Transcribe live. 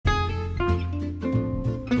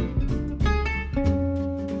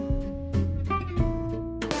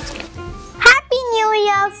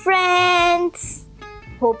friends!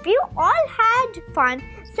 Hope you all had fun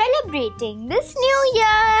celebrating this new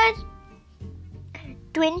year.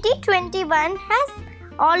 2021 has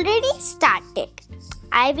already started.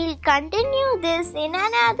 I will continue this in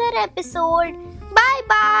another episode. Bye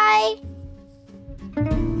bye.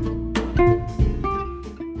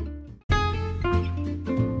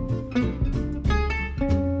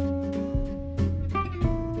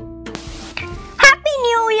 Happy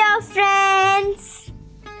New Year, friends!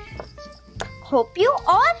 Hope you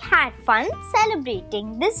all had fun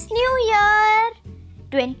celebrating this new year.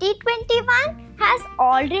 2021 has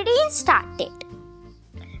already started.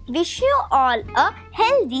 Wish you all a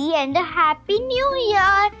healthy and a happy new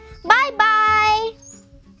year. Bye bye.